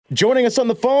Joining us on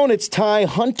the phone, it's Ty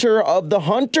Hunter of the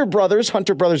Hunter Brothers,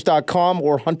 hunterbrothers.com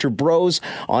or Hunter Bros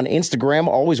on Instagram.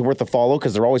 Always worth a follow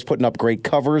because they're always putting up great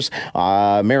covers.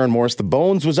 Maren Morris, The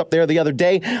Bones, was up there the other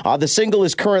day. The single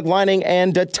is Current Lining.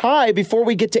 And Ty, before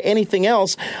we get to anything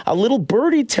else, a little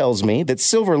birdie tells me that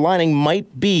Silver Lining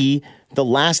might be the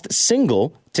last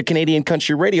single to Canadian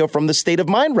country radio from the State of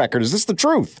Mind record. Is this the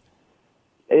truth?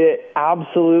 It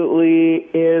absolutely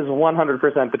is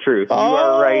 100% the truth. You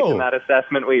are right in that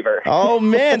assessment, Weaver. Oh,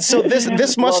 man. So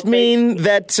this must mean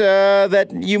that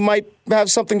that you might have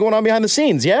something going on behind the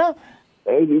scenes, yeah?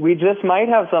 We just might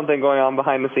have something going on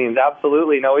behind the scenes.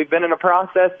 Absolutely. No, we've been in a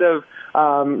process of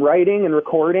writing and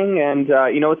recording, and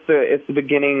it's the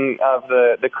beginning of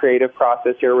the creative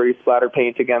process here, where you splatter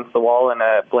paint against the wall in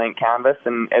a blank canvas,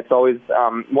 and it's always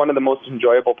one of the most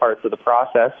enjoyable parts of the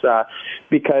process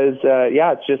because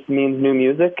it just means new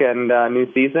music and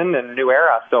new season and new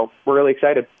era. So we're really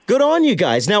excited. Good on you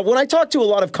guys. Now, when I talk to a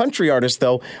lot of country artists,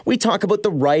 though, we talk about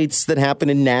the rights that happen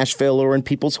in Nashville or in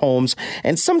people's homes.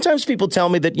 And sometimes people tell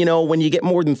me that, when you get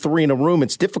more than 3 in a room,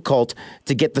 it's difficult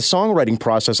to get the songwriting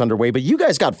process underway. But you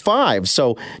guys got 5.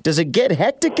 So does it get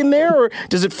hectic in there, or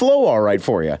does it flow all right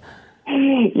for you?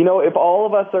 If all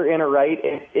of us are in it right,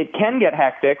 it can get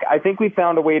hectic. I think we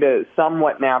found a way to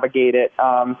somewhat navigate it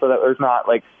so that there's not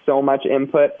so much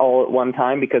input all at one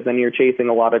time, because then you're chasing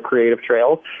a lot of creative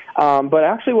trails. But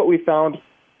actually what we found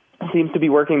seems to be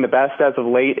working the best as of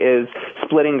late is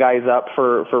splitting guys up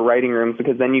for writing rooms,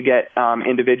 because then you get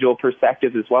individual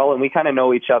perspectives as well, and we kind of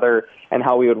know each other and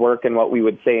how we would work and what we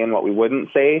would say and what we wouldn't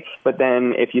say. But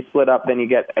then if you split up, then you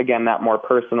get, again, that more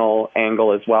personal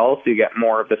angle as well, so you get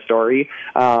more of the story.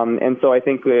 And so I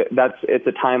think it's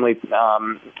a timely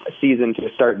season to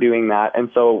start doing that.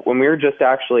 And so when we were just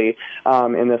actually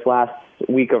in this last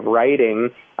week of writing,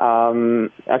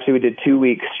 actually we did 2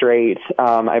 weeks straight.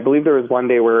 I believe there was one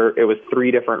day where it was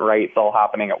 3 different writes all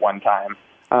happening at one time.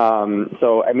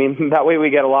 So, that way we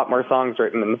get a lot more songs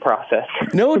written in the process.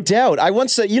 No doubt. I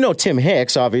once, Tim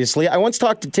Hicks, obviously. I once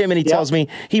talked to Tim, and he tells me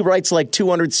he writes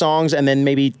 200 songs, and then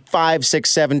maybe 5, 6,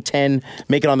 7, 10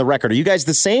 make it on the record. Are you guys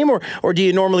the same, or do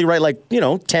you normally write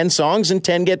 10 songs and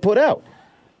 10 get put out?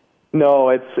 No,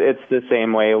 it's the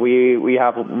same way. We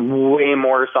have way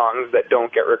more songs that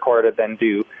don't get recorded than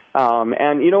do.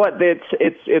 And you know what?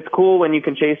 It's cool when you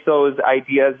can chase those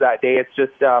ideas that day. It's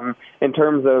just in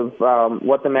terms of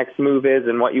what the next move is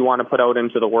and what you want to put out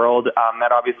into the world.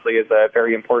 That obviously is a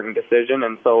very important decision,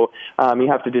 and so you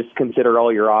have to just consider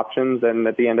all your options. And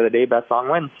at the end of the day, best song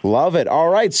wins. Love it. All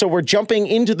right, so we're jumping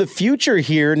into the future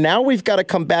here. Now we've got to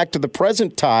come back to the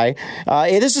present, Ty.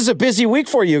 This is a busy week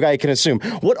for you, I can assume.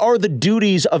 What are the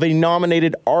duties of a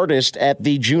nominated artist at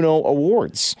the Juno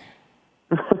Awards?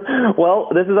 Well,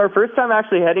 this is our first time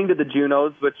actually heading to the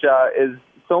Junos, which is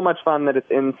so much fun that it's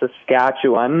in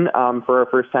Saskatchewan for our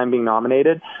first time being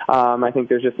nominated. I think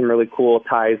there's just some really cool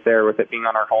ties there with it being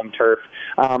on our home turf.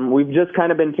 We've just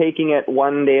kind of been taking it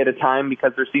one day at a time,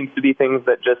 because there seems to be things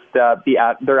that just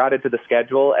they're added to the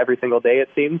schedule every single day, it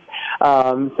seems.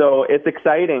 So it's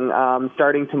exciting.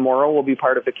 Starting tomorrow, we'll be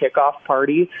part of the kickoff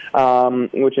party,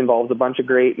 which involves a bunch of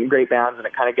great bands, and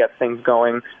it kind of gets things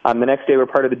going. The next day, we're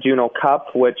part of the Juno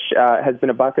Cup, which has been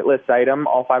a bucket list item.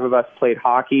 All 5 of us played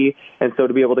hockey, and so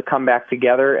to be able to come back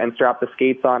together and strap the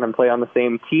skates on and play on the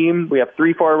same team. We have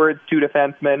 3 forwards, 2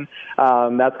 defensemen.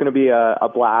 That's going to be a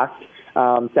blast.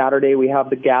 Saturday we have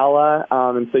the gala,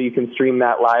 and so you can stream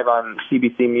that live on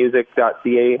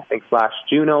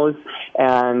cbcmusic.ca/Junos,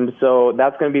 and so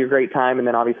that's going to be a great time. And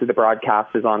then obviously the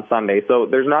broadcast is on Sunday, so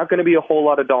there's not going to be a whole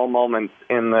lot of dull moments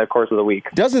in the course of the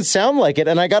week. Doesn't sound like it,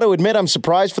 and I got to admit I'm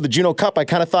surprised for the Juno Cup. I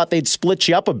kind of thought they'd split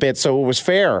you up a bit so it was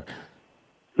fair.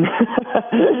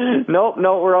 No,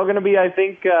 we're all going to be, I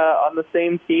think, on the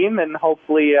same team, and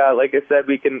hopefully, like I said,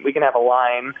 we can have a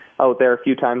line out there a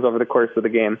few times over the course of the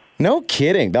game. No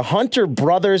kidding. The Hunter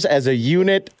Brothers as a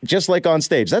unit, just like on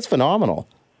stage. That's phenomenal.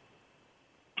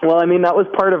 Well, that was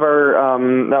part of our,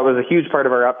 that was a huge part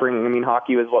of our upbringing.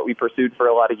 Hockey was what we pursued for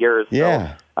a lot of years.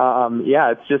 Yeah. So,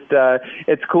 it's just,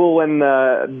 it's cool when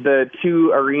the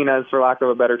 2 arenas, for lack of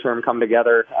a better term, come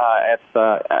together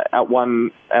at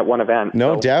one event.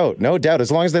 No doubt.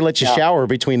 As long as they let you shower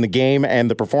between the game and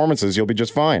the performances, you'll be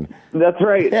just fine. That's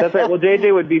right. Well,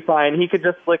 JJ would be fine. He could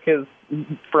just flick his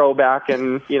throwback,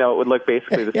 and it would look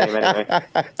basically the same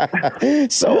anyway.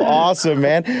 So awesome,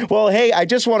 man. Well, hey, I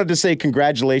just wanted to say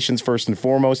congratulations first and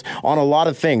foremost on a lot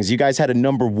of things. You guys had a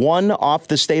 #1 off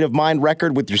the State of Mind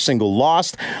record with your single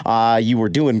Lost. You were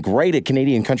doing great at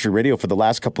Canadian Country Radio for the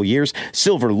last couple years.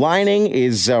 Silver Lining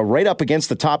is right up against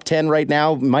the top 10 right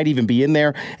now, might even be in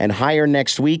there and higher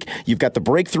next week. You've got the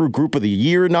Breakthrough Group of the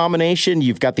Year nomination.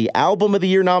 You've got the Album of the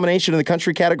Year nomination in the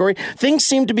country category. Things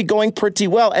seem to be going pretty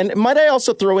well. And might I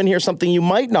also throw in here something you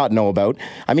might not know about?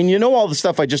 I mean, you know all the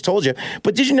stuff I just told you,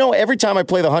 but did you know every time I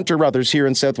play the Hunter Brothers here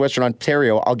in Southwestern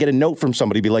Ontario, I'll get a note from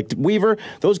somebody, be like, Weaver,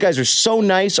 those guys are so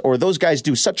nice, or those guys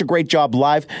do such a great job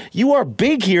live. You are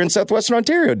big here in Southwestern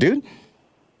Ontario, dude.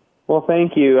 Well,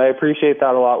 thank you. I appreciate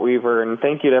that a lot, Weaver, and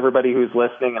thank you to everybody who's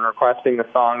listening and requesting the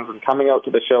songs and coming out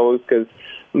to the shows, because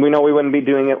we know we wouldn't be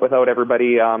doing it without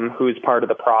everybody who's part of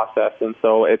the process. And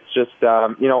so it's just,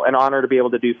 an honor to be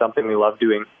able to do something we love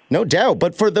doing. No doubt.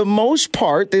 But for the most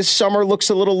part, this summer looks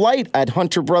a little light at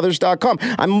HunterBrothers.com.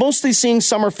 I'm mostly seeing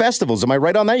summer festivals. Am I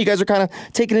right on that? You guys are kind of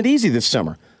taking it easy this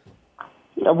summer.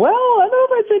 Well, I don't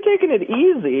know if I'd say taking it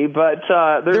easy, but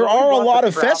there are a lot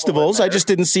of festivals. I just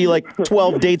didn't see like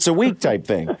 12 dates a week type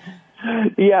thing.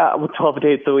 Yeah, 12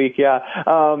 dates a week, yeah.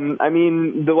 I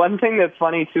mean, the one thing that's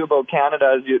funny, too, about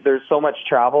Canada is there's so much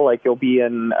travel. Like, you'll be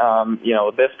in,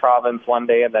 this province one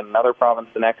day and then another province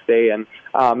the next day. And,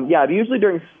 usually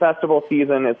during festival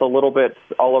season, it's a little bit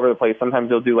all over the place. Sometimes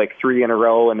you'll do, like, 3 in a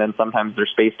row, and then sometimes they're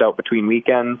spaced out between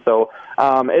weekends. So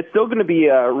it's still going to be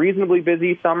a reasonably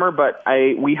busy summer, but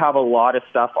we have a lot of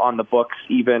stuff on the books,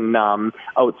 even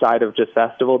outside of just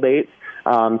festival dates.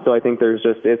 So I think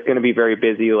it's going to be very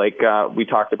busy, like we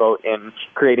talked about in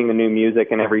creating the new music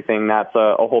and everything. That's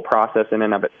a whole process in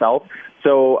and of itself.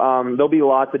 So there'll be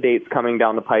lots of dates coming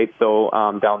down the pipe, though,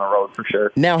 down the road for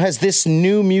sure. Now, has this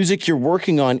new music you're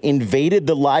working on invaded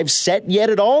the live set yet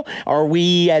at all? Are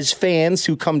we, as fans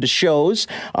who come to shows,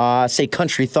 say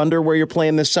Country Thunder where you're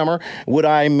playing this summer, would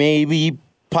I maybe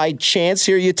by chance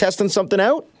hear you testing something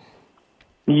out?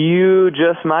 You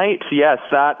just might. Yes,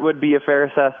 that would be a fair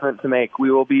assessment to make.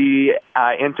 We will be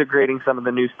integrating some of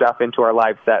the new stuff into our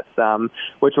live sets,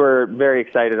 which we're very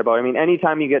excited about. I mean,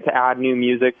 anytime you get to add new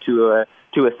music to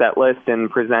a set list and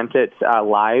present it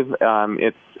live,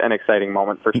 it's an exciting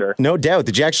moment for sure. No doubt.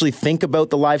 Did you actually think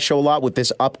about the live show a lot with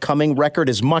this upcoming record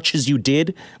as much as you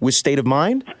did with State of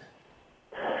Mind?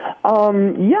 I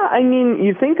mean,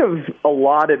 you think of a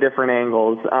lot of different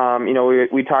angles.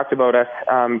 We talked about us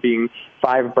being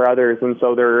 5 brothers, and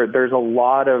so there's a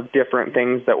lot of different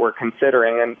things that we're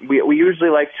considering, and we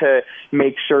usually like to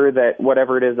make sure that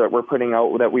whatever it is that we're putting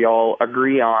out that we all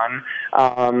agree on.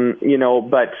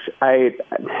 But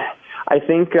I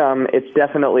think it's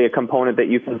definitely a component that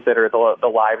you consider the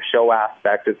live show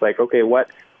aspect. It's like, okay, what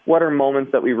are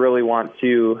moments that we really want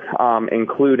to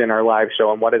include in our live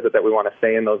show, and what is it that we want to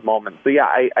say in those moments? So, yeah,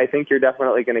 I think you're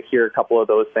definitely going to hear a couple of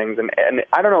those things. And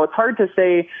I don't know, it's hard to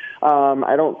say.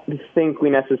 I don't think we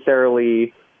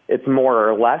necessarily it's more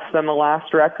or less than the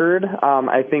last record.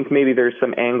 I think maybe there's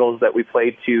some angles that we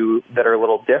played to that are a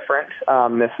little different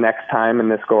this next time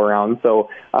and this go around. So,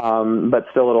 but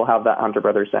still, it'll have that Hunter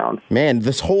Brothers sound. Man,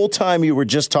 this whole time you were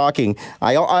just talking,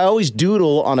 I always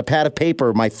doodle on a pad of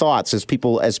paper my thoughts as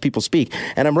people speak,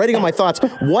 and I'm writing on my thoughts.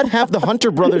 What have the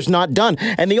Hunter Brothers not done?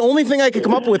 And the only thing I could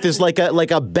come up with is like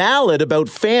a ballad about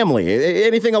family.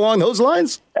 Anything along those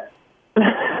lines?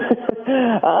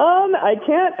 I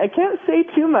can't say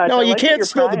too much. No, you can't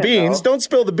spill the beans. Don't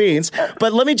spill the beans.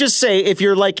 But let me just say, if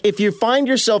you find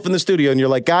yourself in the studio and you're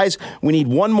like, guys, we need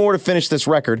one more to finish this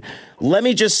record, let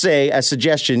me just say, a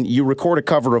suggestion, you record a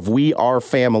cover of We Are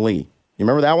Family. You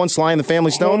remember that one, Sly and the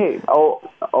Family Stone? Hey,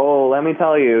 let me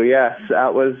tell you, yes,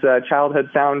 that was a childhood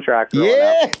soundtrack.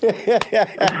 Yeah.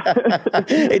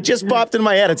 It just popped in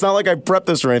my head. It's not like I prepped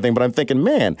this or anything, but I'm thinking,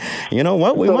 man, you know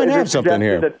what? We might have something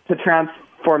here. To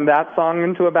transform that song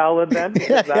into a ballad then?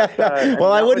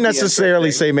 Well, I wouldn't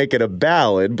necessarily say make it a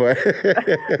ballad, but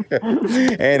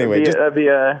anyway.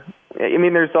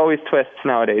 There's always twists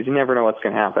nowadays. You never know what's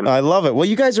going to happen. I love it. Well,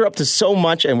 you guys are up to so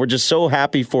much, and we're just so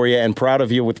happy for you and proud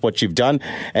of you with what you've done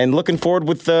and looking forward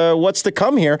with what's to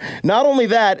come here. Not only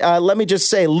that, let me just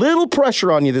say, little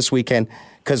pressure on you this weekend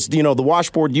because, the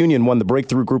Washboard Union won the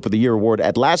Breakthrough Group of the Year award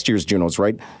at last year's Junos,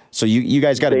 right? So you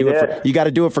guys got to do it. You got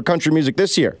to do it for country music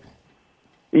this year.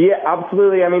 Yeah,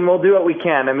 absolutely. I mean, we'll do what we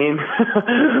can. I mean,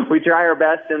 we try our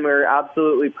best, and we're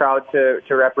absolutely proud to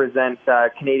represent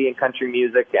Canadian country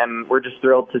music, and we're just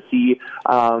thrilled to see,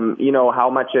 how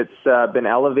much it's been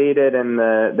elevated and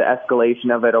the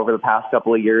escalation of it over the past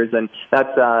couple of years. And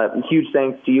that's huge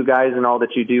thanks to you guys and all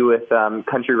that you do with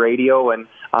country radio and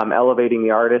elevating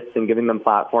the artists and giving them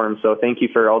platforms. So thank you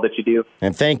for all that you do.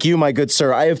 And thank you, my good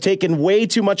sir. I have taken way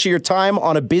too much of your time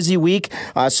on a busy week.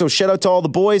 So shout out to all the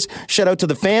boys, shout out to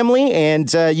the family,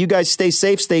 and you guys stay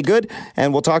safe, stay good,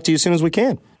 and we'll talk to you as soon as we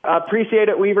can. Appreciate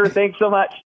it, Weaver. Thanks so much.